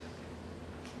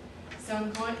So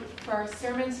for our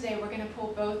sermon today, we're going to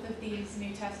pull both of these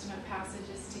New Testament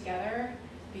passages together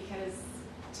because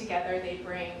together they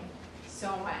bring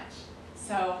so much.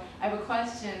 So I have a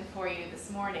question for you this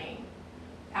morning.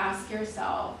 Ask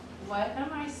yourself, what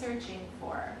am I searching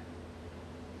for?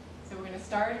 So we're going to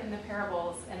start in the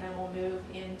parables and then we'll move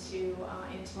into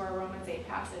our Romans 8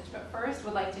 passage. But first,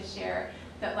 we'd like to share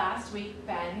that last week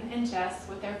Ben and Jess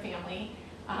with their family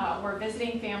were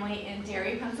visiting family in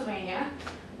Derry, Pennsylvania,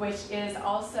 which is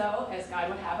also, as God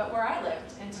would have it, where I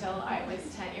lived until I was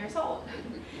 10 years old.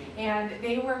 And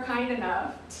they were kind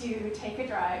enough to take a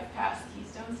drive past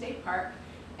Keystone State Park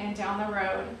and down the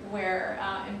road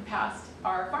and past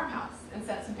our farmhouse and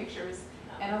sent some pictures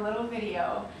and a little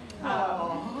video.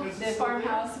 The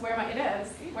farmhouse it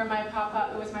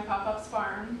was my pop-up's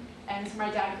farm, and it's where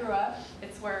my dad grew up.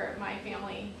 It's where my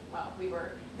family, we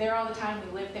were there all the time.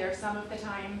 We lived there some of the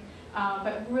time,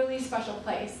 but really special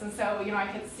place. And so, I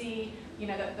could see,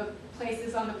 the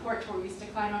places on the porch where we used to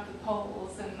climb up the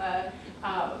poles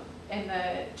and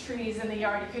the trees in the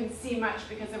yard. You couldn't see much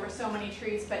because there were so many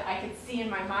trees, but I could see in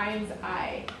my mind's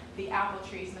eye the apple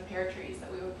trees and the pear trees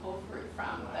that we would pull fruit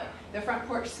from, the front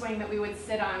porch swing that we would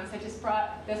sit on. So it just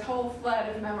brought this whole flood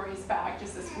of memories back,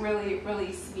 just this really,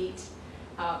 really sweet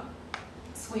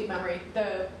memory.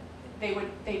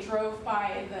 They drove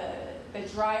by the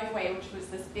driveway, which was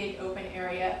this big open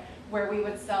area where we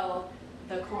would sell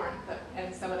the corn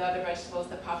and some of the other vegetables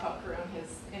that Pop-Up grew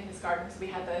in his garden. So we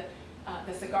had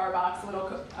the cigar box, a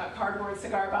little cardboard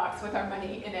cigar box with our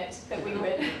money in it that we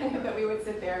would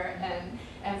sit there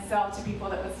and sell to people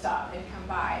that would stop and come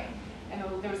by. And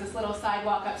there was this little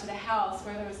sidewalk up to the house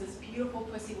where there was this beautiful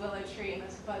pussy willow tree and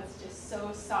those buds just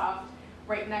so soft,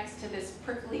 right next to this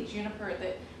prickly juniper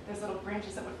that those little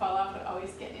branches that would fall off would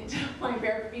always get into my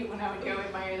bare feet when I would go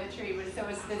admire the tree. So it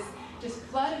was this just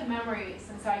flood of memories.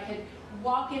 And so I could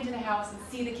walk into the house and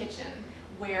see the kitchen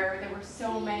where there were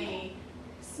so many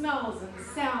smells and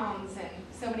sounds and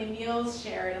so many meals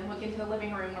shared, and look into the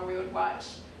living room where we would watch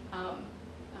the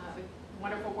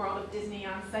Wonderful World of Disney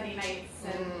on Sunday nights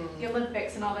and the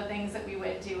Olympics and all the things that we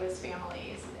would do as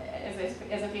families,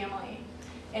 as a family.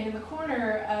 And in the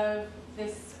corner of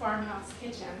this farmhouse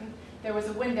kitchen, there was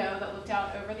a window that looked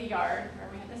out over the yard where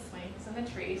we had the swings and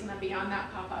the trees, and then beyond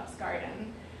that, Pop-Up's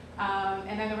garden.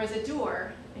 And then there was a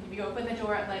door, and if you opened the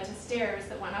door, it led to stairs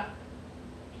that went up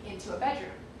into a bedroom.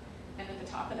 And at the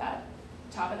top of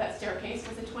that staircase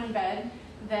was a twin bed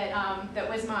that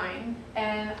was mine.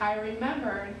 And I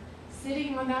remembered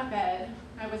sitting on that bed.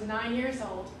 I was 9 years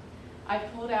old. I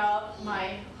pulled out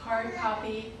my hard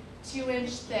copy, 2-inch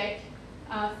thick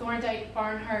Thorndike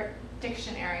Barnhart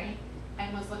dictionary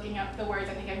and was looking up the words.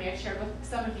 I think I may have shared with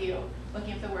some of you,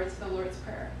 looking up the words for the Lord's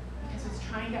Prayer, because I was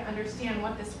trying to understand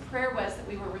what this prayer was that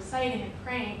we were reciting and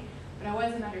praying, but I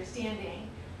wasn't understanding.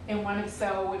 And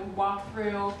would walk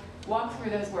through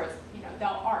those words.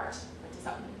 Thou art.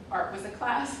 Art was a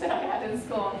class that I had in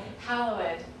school.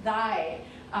 Hallowed, thy,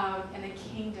 and then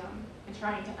kingdom, and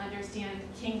trying to understand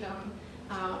kingdom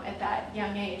at that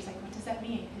young age. Like, what does that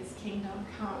mean? His kingdom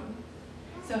come.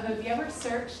 So have you ever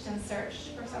searched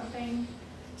for something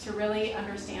to really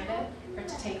understand it or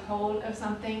to take hold of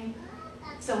something?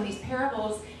 So in these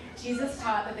parables, Jesus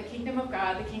taught that the kingdom of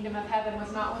God, the kingdom of heaven,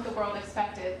 was not what the world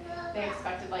expected. They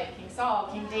expected, like King Saul,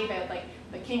 King David, like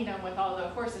the kingdom with all the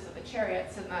horses of the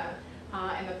chariots and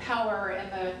the power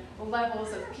and the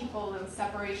levels of people and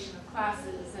separation of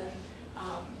classes and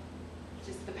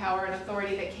just the power and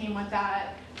authority that came with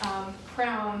that,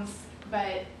 crowns.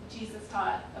 But Jesus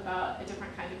taught about a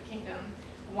different kind of kingdom,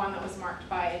 one that was marked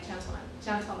by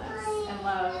gentleness and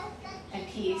love and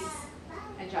peace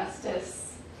and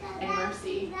justice and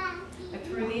mercy. And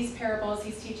through these parables,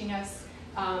 he's teaching us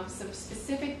some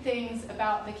specific things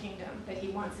about the kingdom that he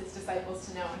wants his disciples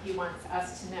to know and he wants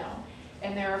us to know.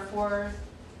 And there are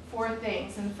four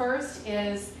things. And first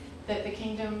is that the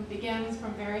kingdom begins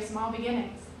from very small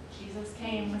beginnings. Jesus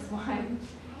came as one,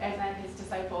 and then his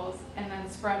disciples, and then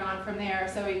spread on from there.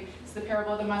 So it's the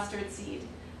parable of the mustard seed,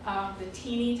 the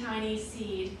teeny tiny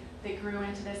seed that grew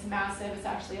into this massive, it's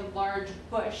actually a large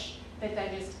bush that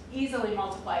then just easily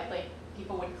multiplied. Like,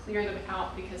 people would clear them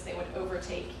out because they would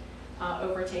overtake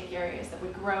areas that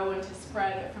would grow and to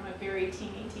spread from a very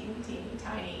teeny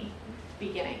tiny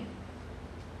beginning.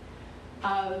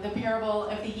 The parable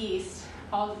of the yeast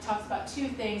talks about two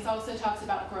things, also talks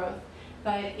about growth.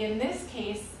 But in this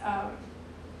case,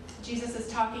 Jesus is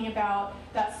talking about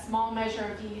that small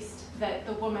measure of yeast that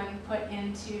the woman put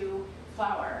into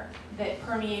flour that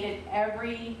permeated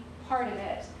every part of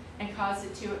it and caused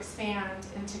it to expand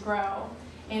and to grow.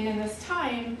 And in this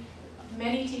time,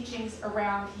 many teachings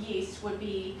around yeast would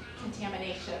be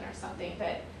contamination or something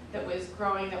that was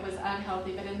growing that was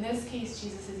unhealthy. But in this case,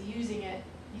 Jesus is using it.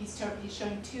 He's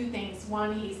showing two things.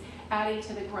 One, he's adding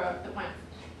to the growth that went,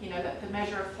 that the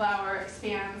measure of flour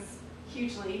expands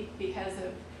hugely because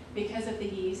of the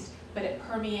yeast, but it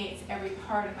permeates every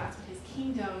part, and that's what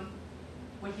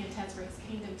he intends for his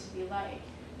kingdom to be like,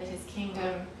 that his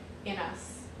kingdom in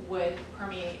us would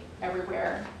permeate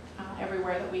everywhere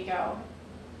that we go.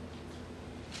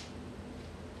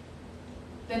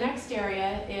 The next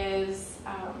area is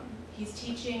he's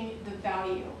teaching the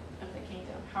value of the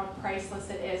kingdom, how priceless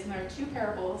it is. And there are two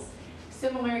parables,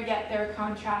 similar yet they're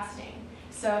contrasting.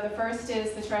 So the first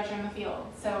is the treasure in the field.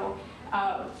 So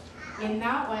in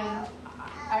that one,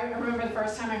 I remember the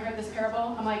first time I heard this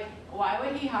parable, I'm like, why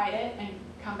would he hide it and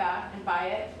come back and buy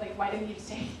it? Like, why didn't he just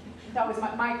take it? That was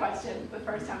my question the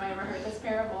first time I ever heard this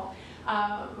parable.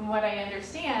 What I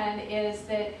understand is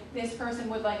that this person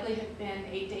would likely have been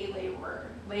a day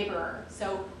laborer,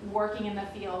 so working in the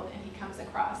field, and he comes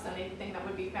across, and anything that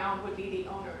would be found would be the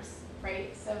owner's,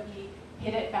 right? So he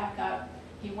hid it back up.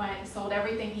 He went and sold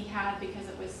everything he had because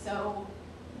it was so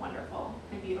wonderful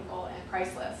and beautiful and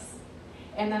priceless.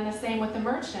 And then the same with the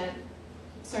merchant,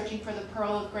 searching for the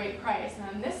pearl of great price.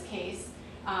 And in this case,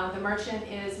 the merchant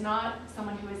is not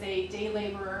someone who is a day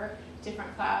laborer,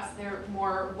 different class. They're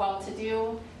more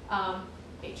well-to-do.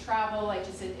 They travel, like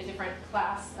just a different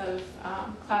class of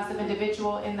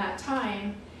individual in that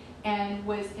time, and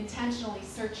was intentionally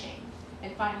searching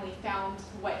and finally found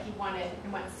what he wanted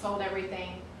and went and sold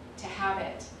everything to have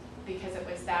it because it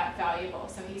was that valuable.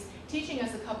 So he's teaching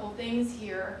us a couple things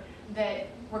here that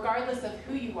regardless of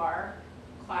who you are,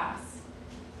 class,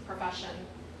 profession,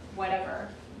 whatever,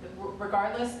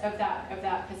 regardless of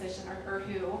that position or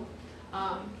who,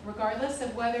 regardless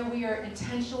of whether we are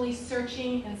intentionally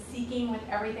searching and seeking with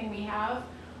everything we have,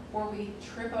 or we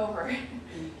trip over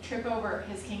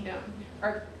his kingdom,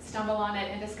 or stumble on it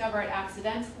and discover it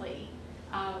accidentally,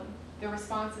 the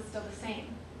response is still the same.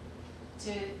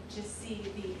 To just see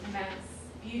the immense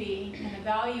beauty and the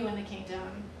value in the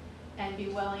kingdom and be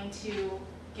willing to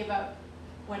give up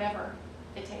whatever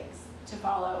it takes to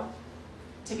follow,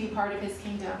 to be part of his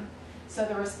kingdom. So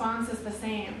the response is the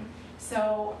same.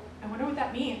 So I wonder what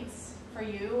that means for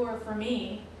you or for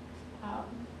me.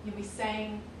 We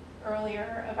sang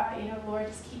earlier about, Lord,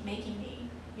 just keep making me.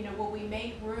 Will we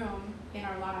make room in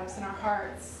our lives, in our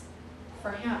hearts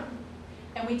for him?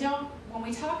 And when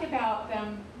we talk about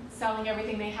them selling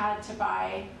everything they had to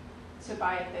buy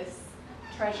this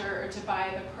treasure or to buy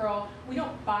the pearl, we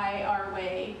don't buy our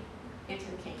way into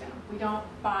the kingdom. We don't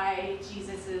buy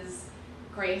Jesus's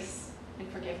grace and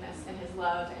forgiveness and his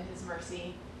love and his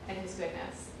mercy and his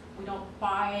goodness. We don't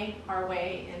buy our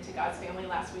way into God's family.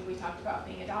 Last week we talked about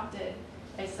being adopted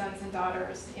as sons and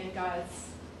daughters in God's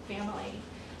family.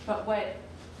 But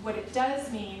what it does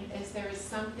mean is there is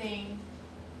something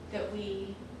that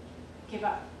we give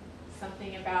up,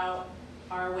 something about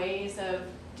our ways of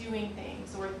doing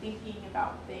things or thinking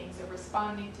about things or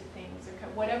responding to things or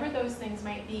whatever those things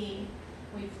might be.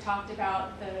 We've talked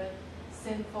about the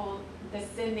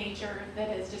sin nature that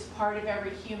is just part of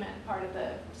every human, part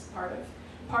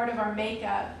of our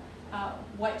makeup.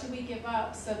 What do we give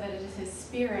up so that it is his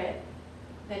spirit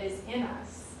that is in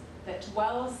us, that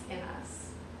dwells in us,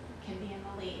 can be in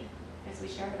the lead, as we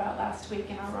shared about last week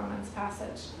in our Romans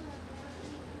passage.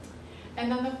 And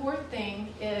then the fourth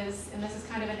thing is, and this is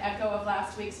kind of an echo of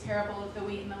last week's parable of the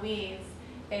wheat and the weeds,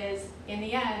 is in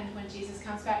the end, when Jesus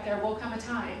comes back, there will come a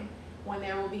time when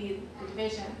there will be the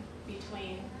division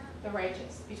between the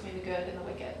righteous, between the good and the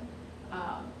wicked,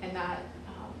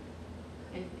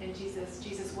 and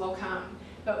Jesus will come.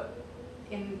 But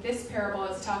in this parable,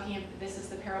 this is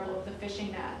the parable of the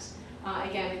fishing net.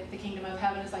 Again, the kingdom of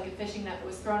heaven is like a fishing net that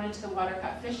was thrown into the water,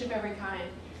 caught fish of every kind,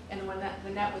 and when the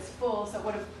net was full, so it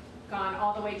would have gone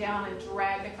all the way down and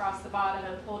dragged across the bottom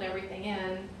and pulled everything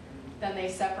in, then they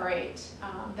separate.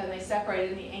 And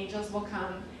the angels will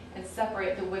come and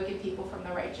separate the wicked people from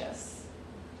the righteous,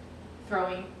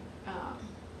 throwing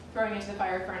into the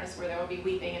fire furnace where there will be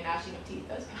weeping and gnashing of teeth.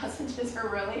 Those passages are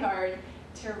really hard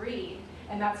to read.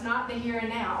 And that's not the here and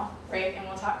now, right? And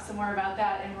we'll talk some more about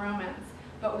that in Romans.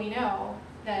 But we know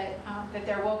that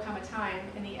there will come a time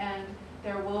in the end,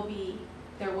 there will be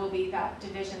that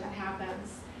division that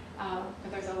happens.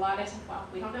 But there's a lot of,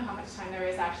 we don't know how much time there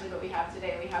is actually, but we have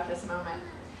today, we have this moment.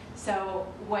 So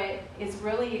what is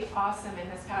really awesome in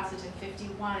this passage in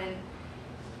 51,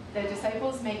 the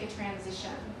disciples make a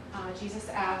transition. Jesus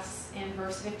asks in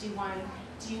verse 51,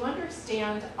 do you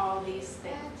understand all these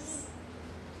things?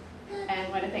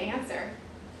 And what did they answer?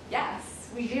 Yes,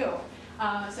 we do.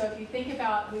 So if you think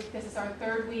about, this is our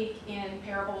third week in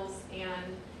parables in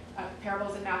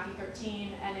Matthew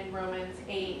 13 and in Romans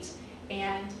 8.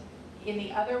 And in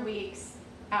the other weeks,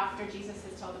 after Jesus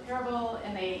has told the parable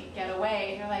and they get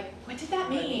away, they're like, what did that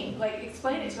mean? Like,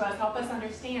 explain it to us, help us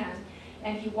understand.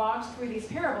 And he walked through these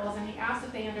parables and he asked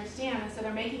if they understand. And so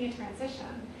they're making a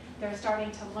transition. They're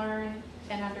starting to learn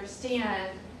and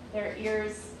understand. Their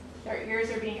ears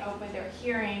are being opened, they're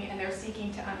hearing, and they're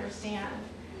seeking to understand.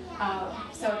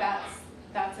 So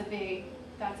that's a big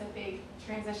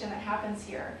transition that happens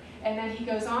here. And then he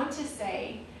goes on to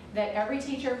say that every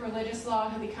teacher of religious law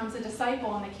who becomes a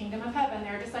disciple in the kingdom of heaven,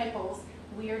 they're disciples,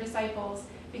 we are disciples,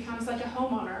 becomes like a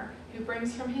homeowner who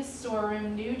brings from his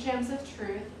storeroom new gems of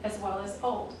truth as well as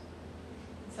old.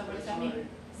 So what does that mean?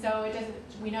 So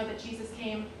we know that Jesus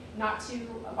came not to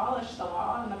abolish the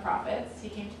law and the prophets, he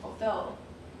came to fulfill.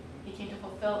 He came to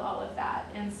fulfill all of that.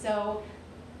 And so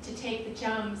to take the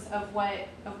gems of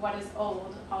what is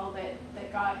old, all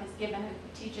that God has given and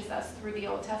teaches us through the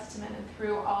Old Testament and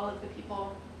through all of the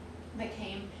people that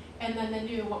came, and then the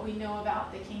new, what we know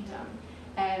about the kingdom.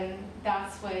 And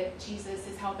that's what Jesus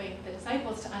is helping the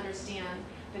disciples to understand,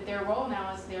 that their role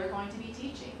now is they're going to be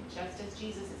teaching, just as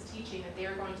Jesus is teaching, that they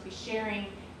are going to be sharing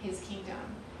his kingdom,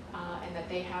 and that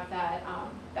they have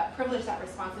that privilege, that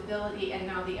responsibility, and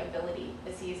now the ability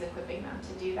as he is equipping them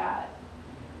to do that.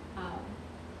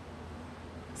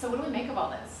 So what do we make of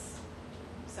all this?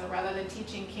 So rather than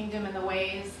teaching kingdom in the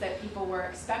ways that people were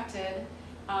expected,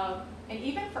 and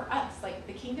even for us, like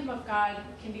the kingdom of God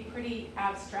can be pretty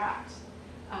abstract.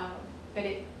 But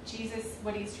Jesus,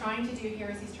 what he's trying to do here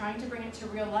is he's trying to bring it to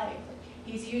real life.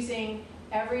 He's using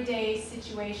everyday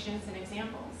situations and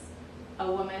examples.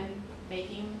 A woman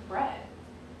making bread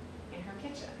in her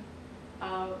kitchen.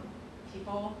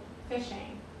 People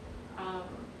fishing.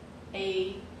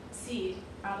 A seed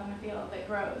out in the field that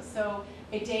grows. So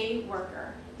a day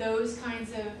worker. Those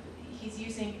kinds of, he's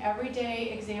using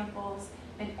everyday examples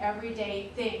and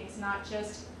everyday things, not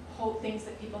just things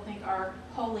that people think are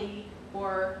holy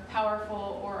or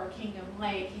powerful or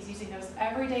kingdom-like. He's using those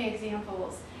everyday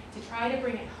examples to try to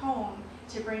bring it home,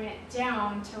 to bring it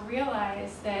down, to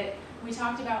realize that we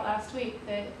talked about last week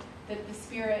that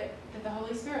the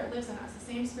Holy Spirit lives in us. The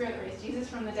same Spirit that raised Jesus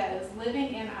from the dead is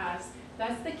living in us.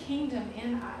 That's the kingdom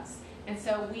in us. And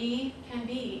so we can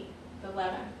be the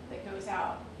leaven that goes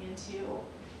out into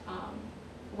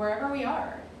wherever we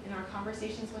are, in our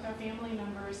conversations with our family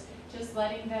members, just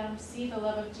letting them see the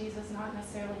love of Jesus, not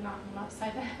necessarily knocking them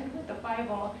upside the head with the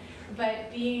Bible,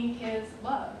 but being his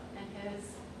love and his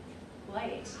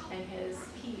light and his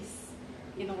peace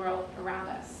in the world around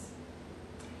us.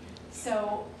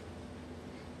 So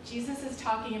Jesus is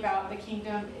talking about the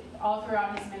kingdom all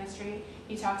throughout his ministry.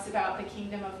 He talks about the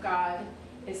kingdom of God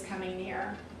is coming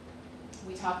near.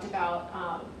 We talked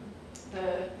about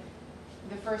the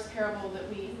first parable that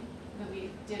we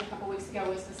did a couple weeks ago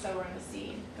was the sower and the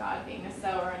seed. God being the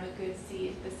sower and the good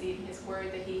seed, the seed, his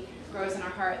word that he grows in our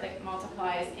heart, that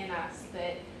multiplies in us,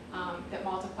 that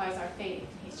multiplies our faith.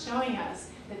 He's showing us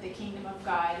that the kingdom of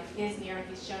God is near, and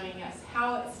he's showing us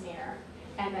how it's near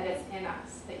and that it's in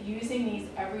us. That using these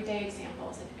everyday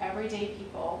examples and everyday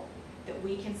people, that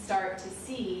we can start to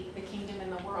see the kingdom in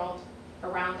the world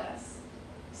around us.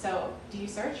 So do you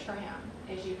search for him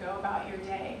as you go about your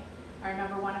day? I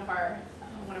remember one of our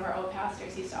old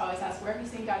pastors used to always ask, where have you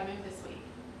seen God move this week?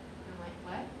 And I'm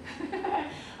like,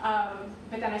 what?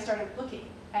 But then I started looking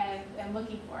and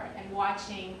looking for it and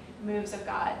watching moves of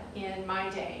God in my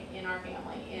day, in our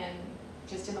family,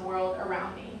 just in the world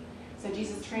around me. So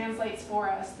Jesus translates for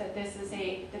us that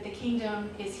that the kingdom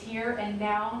is here and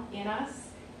now in us,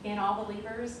 in all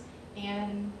believers,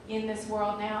 and in this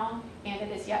world now, and it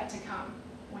is yet to come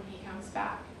when he comes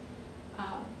back.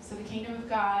 So the kingdom of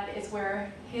God is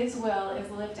where his will is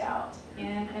lived out in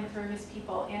and through his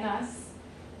people, in us,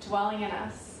 dwelling in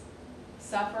us,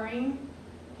 suffering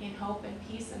in hope and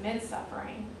peace amid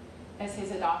suffering, as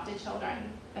his adopted children,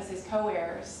 as his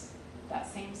co-heirs, that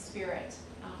same Spirit.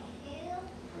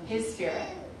 His Spirit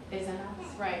is in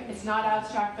us, right? It's not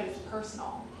abstract, but it's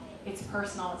personal. It's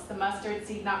personal. It's the mustard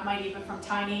seed, not mighty, but from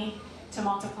tiny to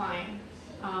multiplying.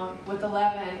 With the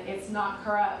leaven, it's not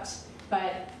corrupt,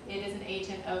 but it is an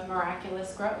agent of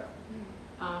miraculous growth,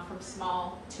 from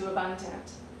small to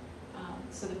abundant.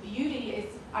 So the beauty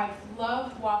is, I've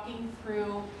loved walking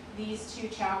through these two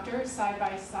chapters side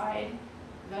by side,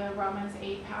 the Romans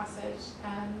 8 passage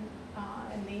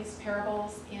and these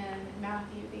parables in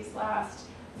Matthew these last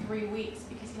 3 weeks,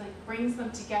 because he brings them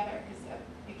together, because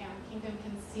again, kingdom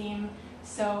can seem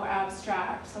so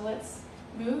abstract. So let's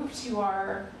move to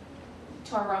our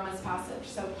Romans passage.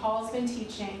 So Paul's been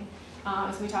teaching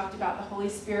As we talked about the Holy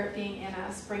Spirit being in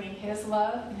us, bringing his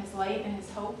love and his light and his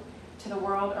hope to the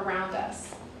world around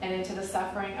us and into the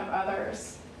suffering of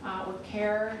others with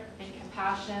care and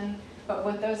compassion, but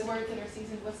with those words that are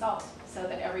seasoned with salt so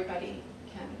that everybody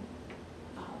can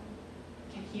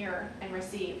hear and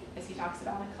receive, as he talks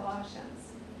about in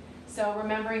Colossians. So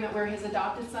remembering that we're his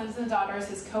adopted sons and daughters,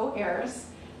 his co-heirs,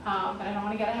 but I don't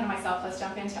want to get ahead of myself. Let's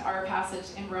jump into our passage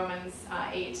in Romans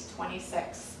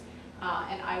 8:26.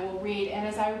 And I will read. And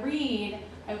as I read,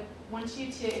 I want you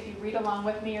to, if you read along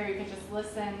with me or you can just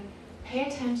listen, pay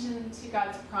attention to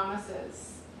God's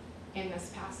promises in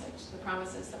this passage, the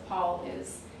promises that Paul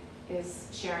is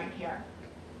sharing here.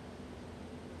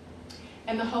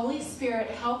 And the Holy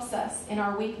Spirit helps us in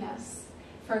our weakness.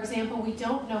 For example, we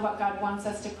don't know what God wants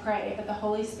us to pray, but the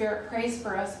Holy Spirit prays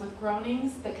for us with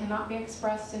groanings that cannot be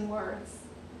expressed in words.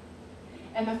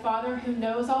 And the Father who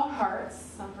knows all hearts,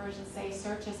 some versions say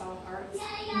searches all hearts,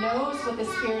 knows what the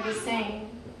Spirit is saying.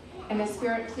 And the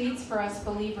Spirit pleads for us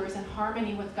believers in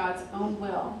harmony with God's own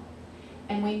will.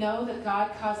 And we know that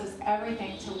God causes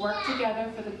everything to work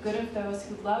together for the good of those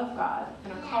who love God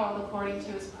and are called according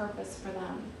to his purpose for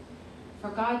them. For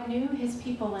God knew his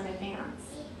people in advance,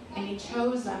 and he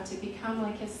chose them to become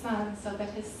like his Son, so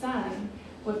that his Son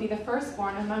would be the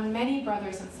firstborn among many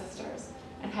brothers and sisters.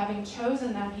 And having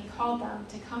chosen them, he called them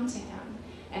to come to him.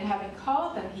 And having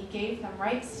called them, he gave them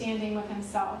right standing with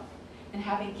himself. And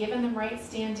having given them right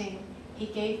standing, he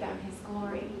gave them his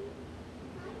glory.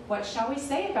 What shall we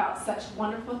say about such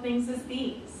wonderful things as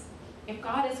these? If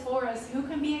God is for us, who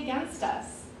can be against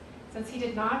us? Since he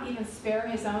did not even spare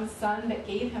his own Son, but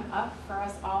gave him up for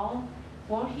us all,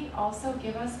 won't he also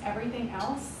give us everything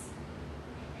else?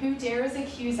 Who dares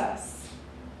accuse us,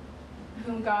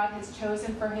 whom God has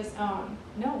chosen for his own?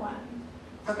 No one.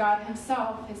 For God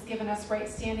himself has given us right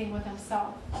standing with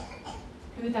himself.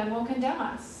 Who then will condemn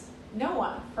us? No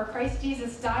one. For Christ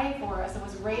Jesus died for us and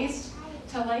was raised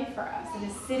to life for us and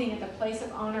is sitting at the place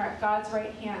of honor at God's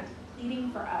right hand,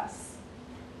 pleading for us.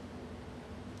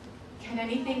 Can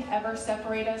anything ever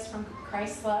separate us from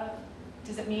Christ's love?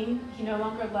 Does it mean he no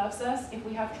longer loves us if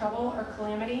we have trouble or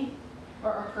calamity,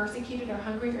 or are persecuted or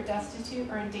hungry or destitute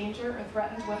or in danger or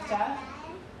threatened with death?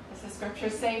 As the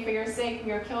scriptures say, for your sake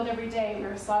we are killed every day, we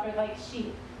are slaughtered like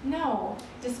sheep. No,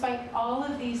 despite all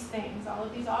of these things, all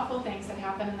of these awful things that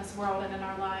happen in this world and in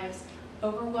our lives,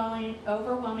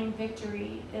 overwhelming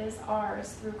victory is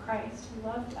ours through Christ who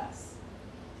loved us.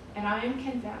 And I am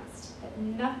convinced that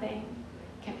nothing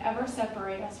can ever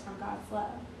separate us from God's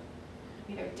love.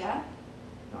 Neither death,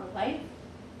 nor life,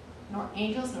 nor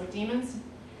angels, nor demons,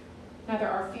 neither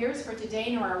our fears for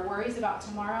today nor our worries about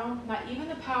tomorrow, not even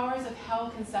the powers of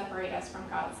hell can separate us from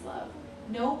God's love.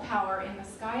 No power in the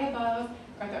sky above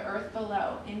or the earth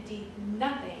below, indeed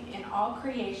nothing in all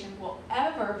creation will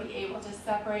ever be able to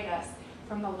separate us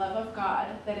from the love of God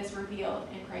that is revealed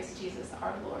in Christ Jesus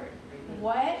our Lord.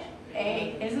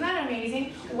 Isn't that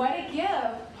amazing? What a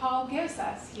gift Paul gives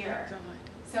us here.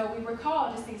 So we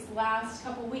recall just these last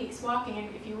couple weeks walking,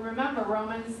 and if you remember,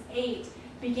 Romans 8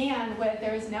 began with,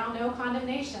 there is now no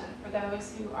condemnation for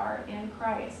those who are in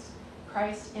Christ.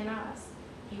 Christ in us.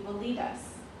 He will lead us.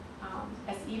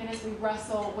 Even as we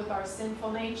wrestle with our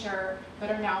sinful nature, but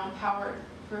are now empowered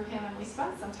through him. And we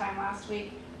spent some time last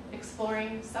week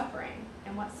exploring suffering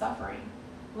and what suffering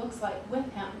looks like with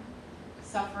him.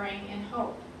 Suffering in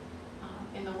hope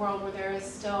in the world where there is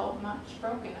still much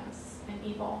brokenness and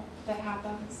evil that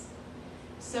happens.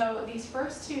 So these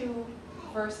first two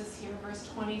verses here, verse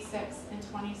 26 and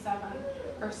 27,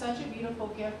 are such a beautiful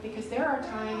gift because there are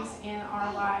times in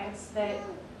our lives that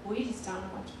we just don't know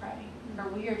what to pray, or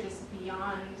we are just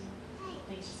beyond,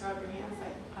 you just throw up your hands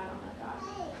like, I don't know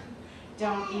God.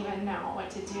 Don't even know what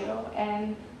to do.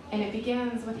 And it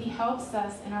begins with he helps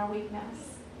us in our weakness.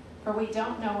 For we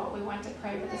don't know what we want to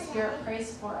pray, but the Spirit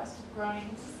prays for us with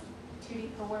groanings too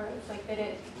deep for words. Like that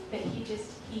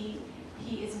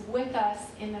he is with us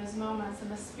in those moments,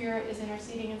 and the Spirit is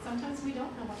interceding. And sometimes we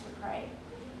don't know what to pray.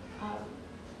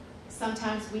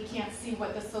 Sometimes we can't see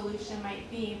what the solution might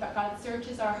be, but God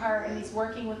searches our heart, and he's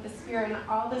working with the Spirit, and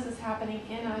all this is happening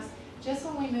in us just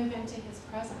when we move into his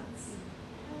presence.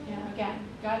 You know, again,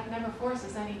 God never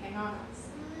forces anything on us,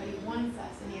 but he wants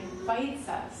us, and he invites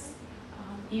us.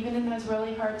 Even in those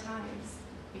really hard times,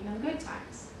 even in the good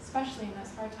times, especially in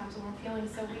those hard times when we're feeling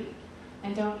so weak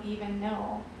and don't even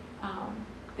know.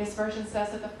 This version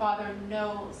says that the Father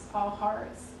knows all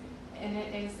hearts, and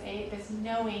this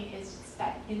knowing is just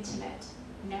that intimate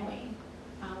knowing.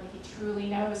 He truly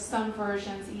knows. Some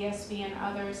versions, ESV and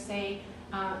others, say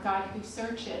God who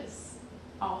searches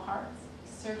all hearts.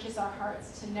 He searches our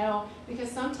hearts to know,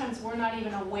 because sometimes we're not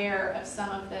even aware of some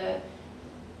of the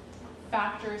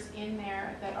factors in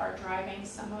there that are driving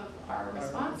some of our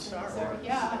responses.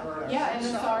 And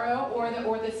the sorrow or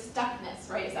the stuckness,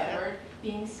 right? Is that word?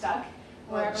 Being stuck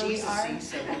wherever we are. Jesus-y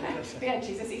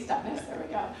stuckness. There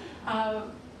we go.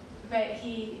 But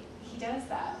he does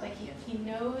that. Like he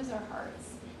knows our hearts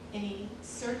and he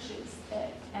searches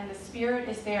it, and the Spirit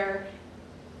is there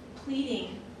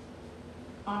pleading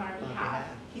on our behalf.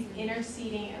 He's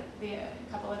interceding. A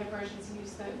couple other versions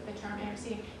use the term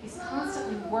interceding. He's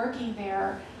constantly working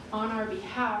there on our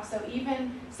behalf. So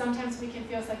even sometimes we can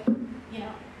feel it's like,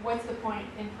 what's the point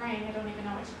in praying? I don't even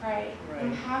know what to pray. Right.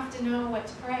 We have to know what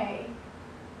to pray.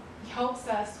 He helps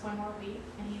us when we're weak,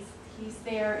 and he's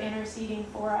there interceding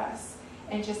for us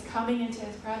and just coming into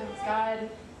his presence. God,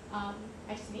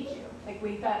 I just need you.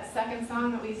 Like that second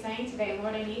song that we sang today,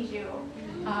 Lord, I need you.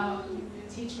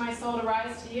 Teach my soul to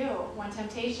rise to you when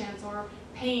temptations or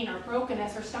pain or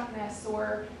brokenness or stuckness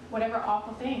or whatever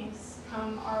awful things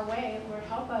come our way. Lord,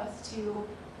 help us to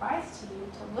rise to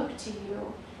you, to look to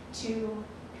you, to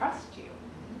trust you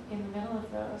in the middle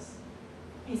of those.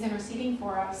 He's interceding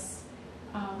for us.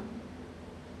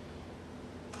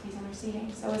 He's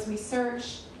interceding. So as we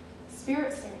search,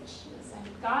 Spirit searches and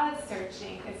God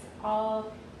searching, it's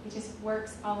all, he just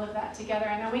works all of that together.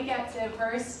 And then we get to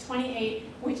verse 28,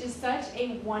 which is such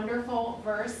a wonderful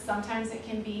verse. Sometimes it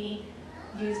can be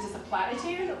used as a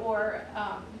platitude or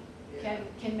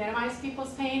can minimize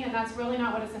people's pain, and that's really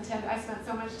not what it's intended. I spent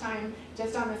so much time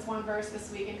just on this one verse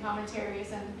this week in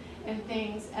commentaries and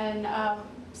things. And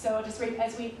so I'll just read,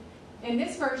 in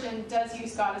this version does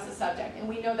use God as a subject, and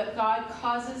we know that God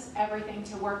causes everything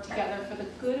to work together for the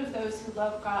good of those who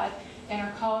love God and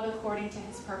are called according to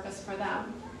his purpose for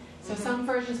them. So some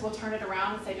versions will turn it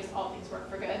around and say just all things work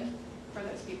for good for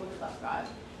those people who love God.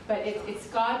 But it's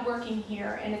God working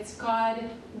here, and it's God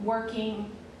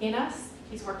working in us,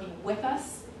 he's working with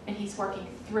us, and he's working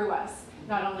through us.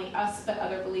 Not only us, but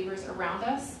other believers around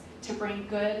us to bring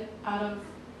good out of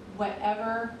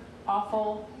whatever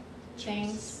awful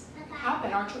things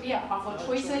happen. Awful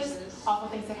choices, awful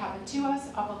things that happen to us,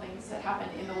 awful things that happen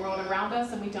in the world around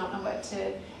us, and we don't know what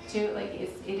to do. Like it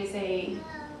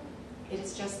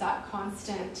is just that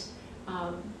constant,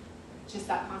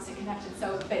 connection.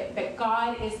 So, but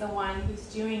God is the one who's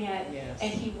doing it,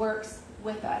 and he works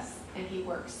with us, and he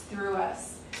works through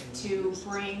us to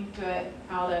bring good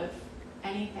out of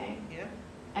anything. Yeah.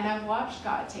 And I've watched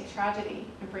God take tragedy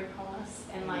and bring wholeness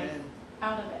and life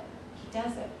out of it. He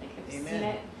does it. Like I've seen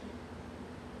it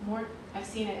more. I've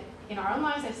seen it in our own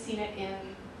lives. I've seen it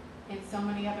in so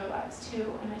many other lives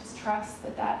too. And I just trust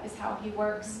that is how he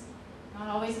works. Not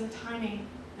always in the timing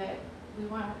that we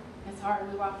want. It's hard.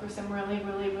 We walk through some really,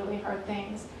 really, really hard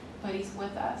things, but he's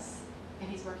with us, and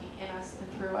he's working in us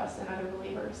and through us and other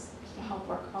believers to help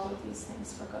work all of these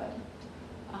things for good.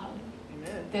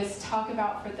 This talk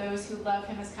about for those who love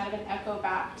him is kind of an echo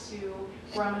back to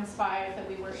Romans 5 that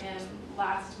we were in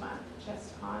last month,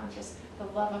 just the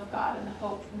love of God and the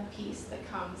hope and the peace that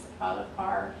comes out of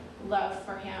our love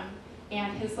for him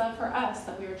and his love for us,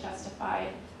 that we are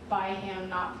justified by him,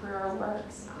 not through our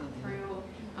works, not through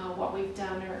what we've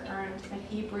done or earned, but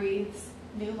he breathes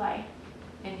new life,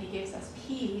 and he gives us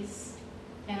peace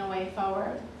and a way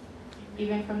forward.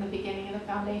 Even from the beginning of the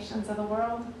foundations of the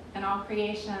world and all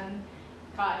creation,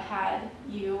 God had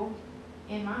you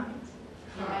in mind.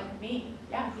 He had me.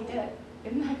 Yeah, he did.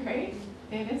 Isn't that great?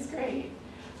 It is great.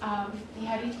 He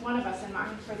had each one of us in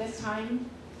mind for this time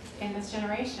in this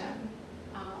generation.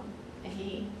 And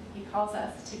he calls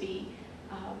us to be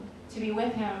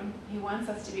with him. He wants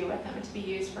us to be with him and to be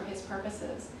used for his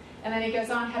purposes. And then he goes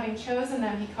on, having chosen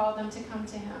them, he called them to come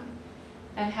to him.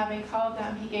 And having called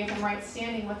them, he gave them right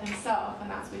standing with himself.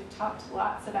 And that's, we've talked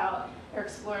lots about, or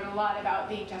explored a lot about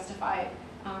being justified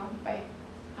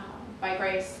by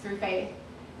grace through faith.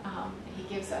 And he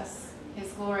gives us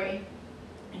his glory,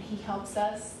 and he helps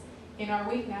us in our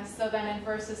weakness. So then in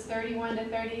verses 31 to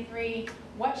 33,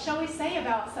 what shall we say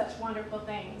about such wonderful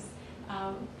things?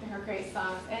 Her great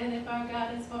songs, and if our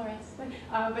God is for us.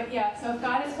 But yeah, so if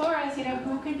God is for us,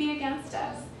 who can be against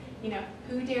us?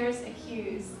 Who dares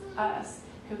accuse us,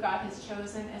 who God has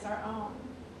chosen as our own?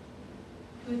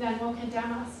 Who then will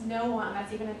condemn us? No one.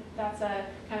 That's a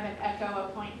kind of an echo, a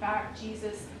point back.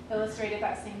 Jesus illustrated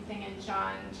that same thing in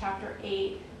John chapter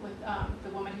 8 with the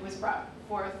woman who was brought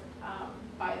forth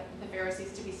by the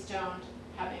Pharisees to be stoned,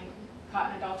 having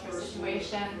caught in an adulterous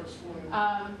situation.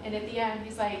 And at the end,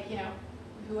 he's like,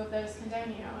 who of those condemn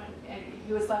you? And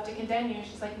who is left to condemn you? And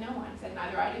she's like, no one. He said,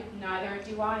 neither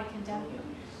do I condemn you.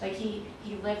 Like he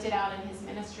lived it out in his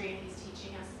ministry, and he's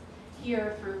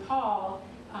here through Paul,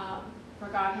 for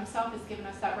God himself has given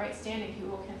us that right standing. Who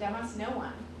will condemn us? No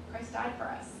one. Christ died for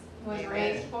us. He was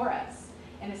raised for us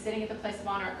and is sitting at the place of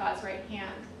honor at God's right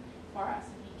hand for us.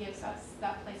 And he gives us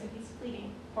that place, and he's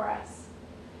pleading for us.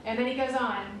 And then he goes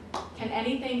on, can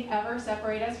anything ever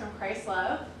separate us from Christ's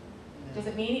love? Does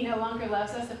it mean he no longer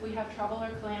loves us if we have trouble or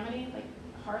calamity? Like,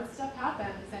 hard stuff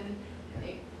happens, and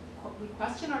we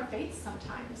question our faith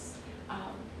sometimes.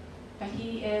 But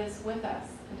he is with us,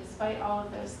 and despite all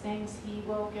of those things, he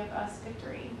will give us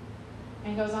victory.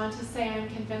 And goes on to say, I'm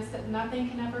convinced that nothing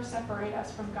can ever separate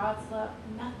us from God's love.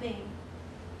 Nothing.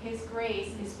 His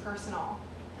grace is personal.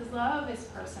 His love is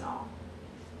personal.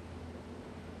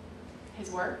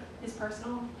 His work is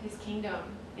personal. His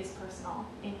kingdom is personal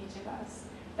in each of us.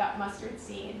 That mustard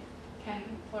seed can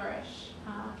flourish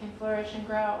and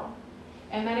grow.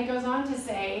 And then it goes on to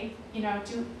say,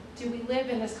 do we live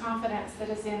in this confidence that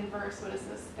is in verse,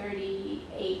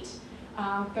 38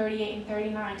 and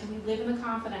 39? Do we live in the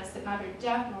confidence that neither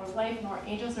death, nor life, nor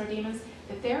angels, nor demons,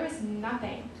 that there is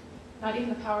nothing, not even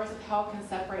the powers of hell, can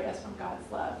separate us from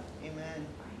God's love? Amen.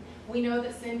 We know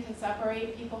that sin can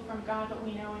separate people from God, but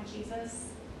we know in Jesus,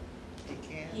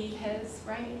 He has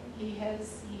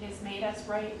made us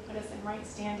right, put us in right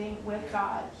standing with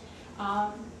God.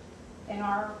 And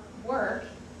our work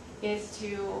is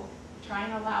to try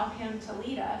and allow him to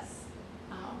lead us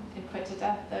and put to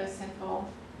death those sinful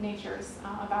natures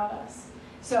about us.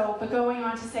 So, but going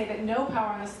on to say that no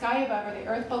power in the sky above or the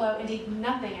earth below, indeed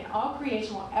nothing in all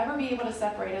creation will ever be able to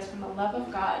separate us from the love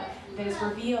of God that is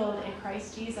revealed in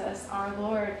Christ Jesus our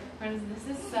Lord. Friends,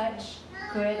 this is such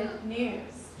good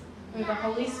news. We have the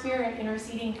Holy Spirit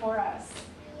interceding for us.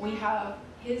 We have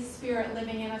his Spirit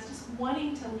living in us, just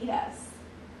wanting to lead us.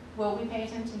 Will we pay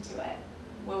attention to it?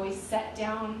 Will we set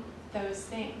down those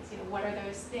things? What are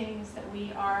those things that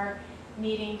we are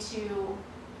needing to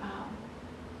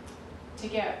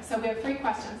give? So we have 3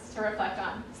 questions to reflect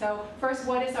on. So first,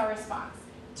 what is our response?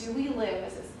 Do we live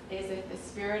as if the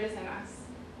Spirit is in us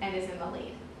and is in the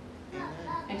lead?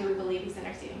 And do we believe he's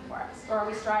interceding for us? Or are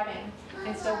we striving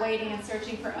and still waiting and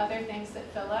searching for other things that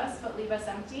fill us but leave us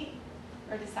empty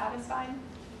or dissatisfied?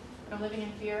 Or living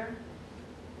in fear?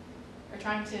 Or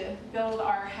trying to build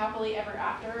our happily ever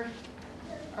after?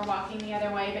 Or walking the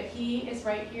other way? But he is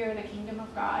right here. The kingdom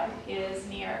of God is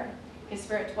near. His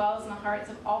Spirit dwells in the hearts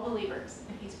of all believers,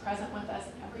 and he's present with us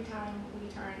every time we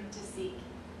turn to seek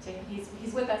to him.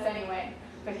 He's with us anyway,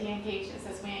 but he engages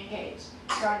as we engage.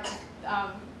 Because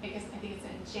I think it's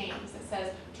in James, it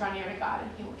says, draw near to God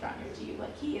and he will draw near to you.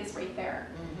 Like, he is right there.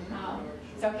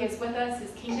 So he is with us,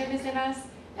 his kingdom is in us,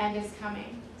 and is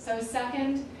coming. So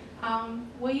second,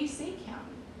 will you seek him?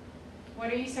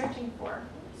 What are you searching for?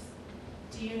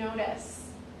 Do you notice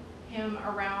him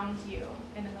around you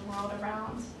and in the world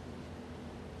around?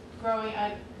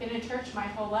 I've been in church my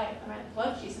whole life, and I've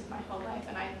loved Jesus my whole life,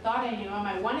 and I thought I knew him.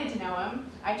 I wanted to know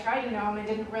him. I tried to know him. I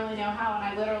didn't really know how, and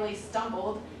I literally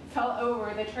stumbled, fell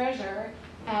over the treasure,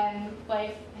 and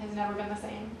life has never been the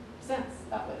same since.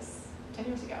 That was 10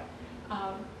 years ago.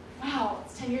 Wow,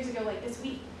 it's 10 years ago, like this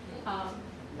week.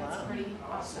 That's pretty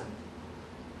awesome.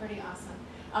 Pretty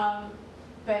awesome.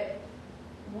 But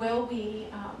will we,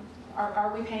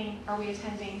 are we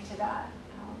attending to that?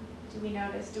 Do we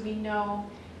notice? Do we know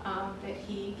that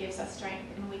he gives us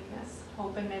strength in weakness,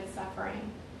 hope amid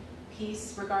suffering,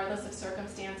 peace regardless of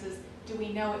circumstances? Do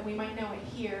we know it? We might know it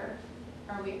here.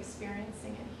 Are we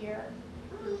experiencing it here?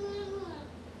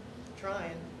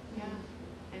 Trying. Yeah.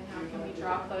 And how can we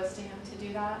draw close to him to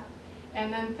do that?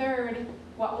 And then third,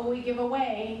 what will we give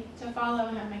away to follow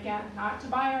him again? Not to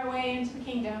buy our way into the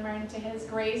kingdom or into his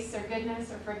grace or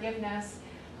goodness or forgiveness.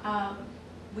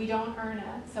 We don't earn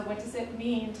it. So what does it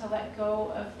mean to let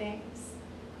go of things?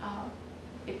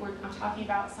 I'm talking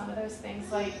about some of those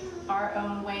things like our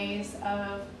own ways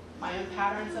of, my own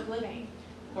patterns of living,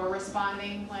 or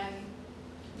responding when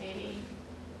maybe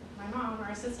my mom or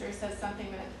a sister says something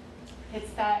that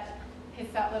hits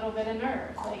that little bit of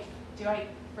nerve. Like, do I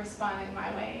respond in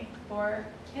my way or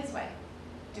his way?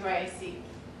 Do I seek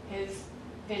his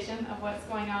vision of what's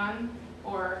going on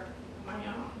or my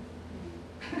own?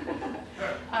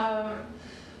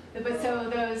 But so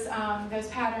those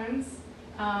patterns,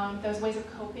 those ways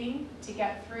of coping to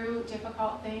get through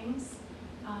difficult things,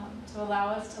 to allow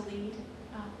us to lead,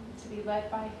 to be led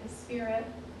by his Spirit.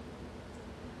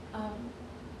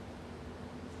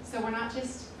 So we're not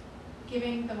just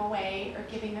giving them away or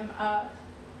giving them up.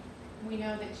 We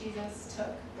know that Jesus took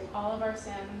all of our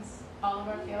sins, all of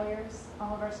our failures,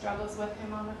 all of our struggles with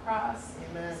him on the cross.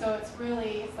 Amen. So it's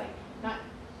like not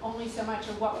only so much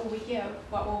of what will we give,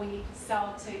 what will we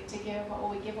sell to give, what will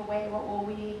we give away, what will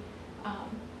we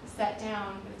set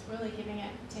down, but it's really giving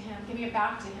it to him, giving it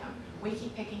back to him. We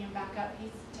keep picking him back up.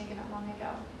 He's taken it long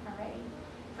ago already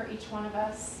for each one of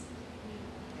us.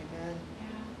 Amen.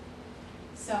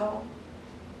 Yeah. So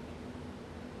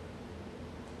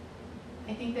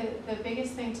I think that the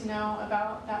biggest thing to know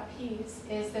about that peace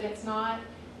is that it's not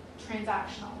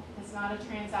transactional. It's not a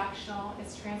transactional,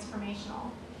 it's transformational.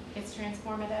 It's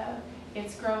transformative.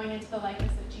 It's growing into the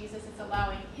likeness of Jesus. It's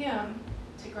allowing him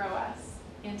to grow us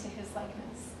into his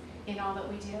likeness in all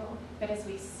that we do. But as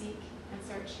we seek and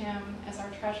search him as our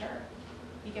treasure,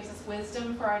 he gives us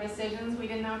wisdom for our decisions. We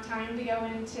didn't have time to go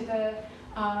into the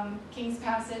King's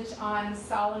passage on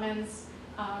Solomon's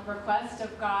request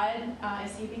of God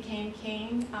as he became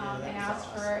king and asked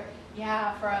awesome.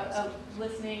 for a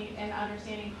listening and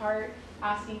understanding heart,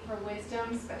 asking for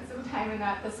wisdom. Spend some time in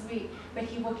that this week. But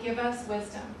he will give us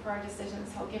wisdom for our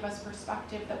decisions. He'll give us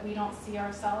perspective that we don't see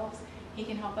ourselves. He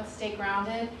can help us stay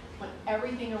grounded when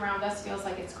everything around us feels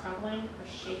like it's crumbling or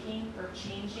shaking or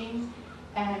changing,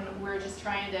 and we're just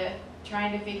trying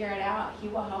to figure it out. He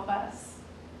will help us.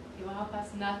 He will help us.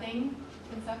 Nothing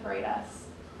can separate us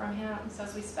from him. So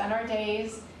as we spend our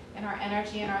days and our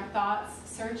energy and our thoughts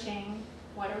searching,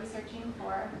 what are we searching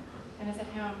for? And is it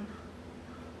him?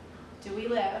 Do we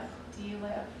live? Do you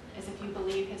live as if you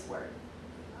believe his word?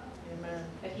 Amen.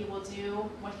 That he will do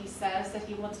what he says that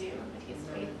he will do, that he is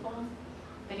faithful,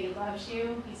 that he loves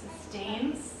you, he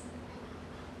sustains.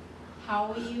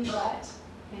 How will you let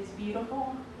his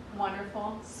beautiful,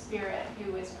 wonderful Spirit,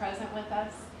 who is present with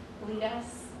us,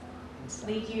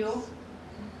 lead you,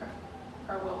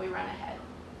 or will we run ahead?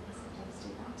 We sometimes do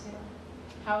that too.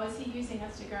 How is he using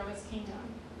us to grow his kingdom?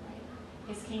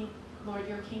 Right? Lord,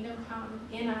 your kingdom come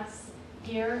in us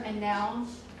here and now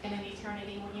and in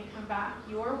eternity. When you come back,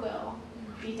 your will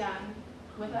be done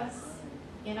with us,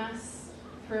 in us,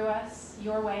 through us,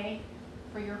 your way,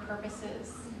 for your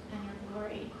purposes and your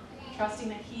glory. Trusting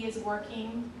that he is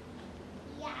working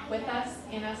with us,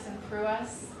 in us, and through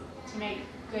us to make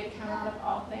good come out of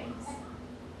all things.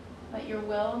 Let your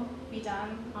will be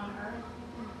done on earth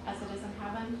as it is in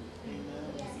heaven.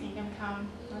 His kingdom come.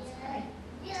 Let's pray.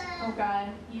 Oh God,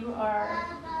 you are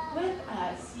with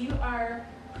us. You are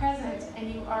present,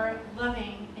 and you are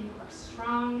loving, and you are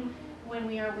strong when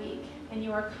we are weak, and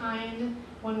you are kind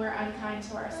when we're unkind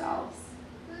to ourselves.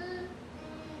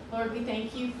 Lord, we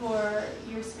thank you for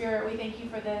your Spirit. We thank you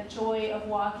for the joy of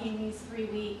walking these 3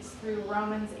 weeks through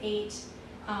Romans 8,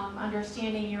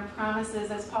 understanding your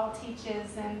promises as Paul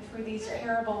teaches, and through these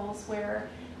parables where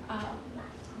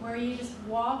you just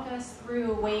walk us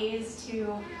through ways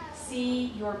to see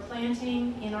your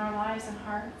planting in our lives and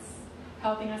hearts,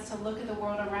 helping us to look at the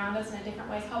world around us in a different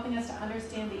way, helping us to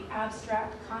understand the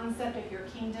abstract concept of your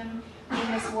kingdom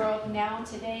in this world now,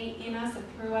 today, in us and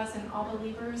through us and all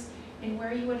believers, and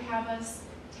where you would have us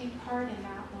take part in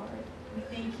that, Lord. We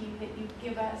thank you that you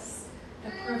give us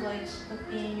the privilege of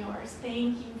being yours.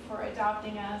 Thank you for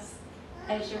adopting us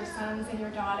as your sons and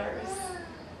your daughters.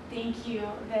 Thank you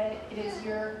that it is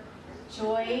your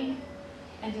joy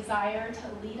and desire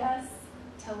to lead us,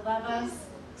 to love us,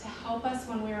 to help us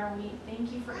when we are weak.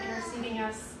 Thank you for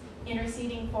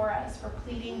interceding for us, for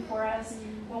pleading for us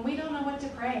when we don't know what to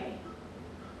pray.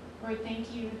 Lord,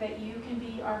 thank you that you can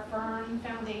be our firm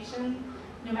foundation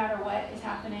no matter what is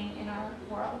happening in our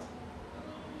world.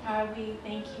 God, we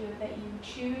thank you that you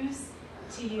choose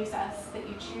to use us, that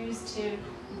you choose to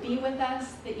be with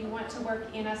us, that you want to work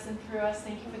in us and through us.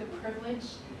 Thank you for the privilege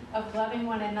of loving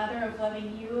one another, of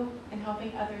loving you, and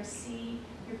helping others see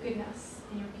your goodness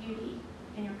and your beauty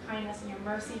and your kindness and your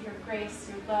mercy, your grace,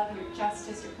 your love, your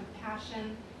justice, your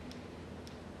compassion,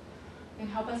 and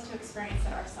help us to experience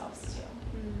it ourselves too.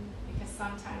 Because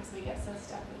sometimes we get so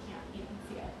stuck we can't even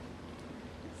see it.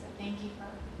 So thank you for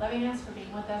loving us, for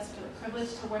being with us, for the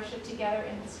privilege to worship together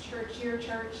in this church, your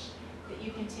church, that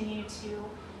you continue to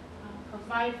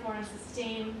provide for and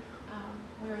sustain.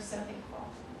 We are so thankful.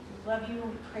 We love you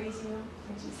and we praise you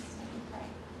in Jesus' name.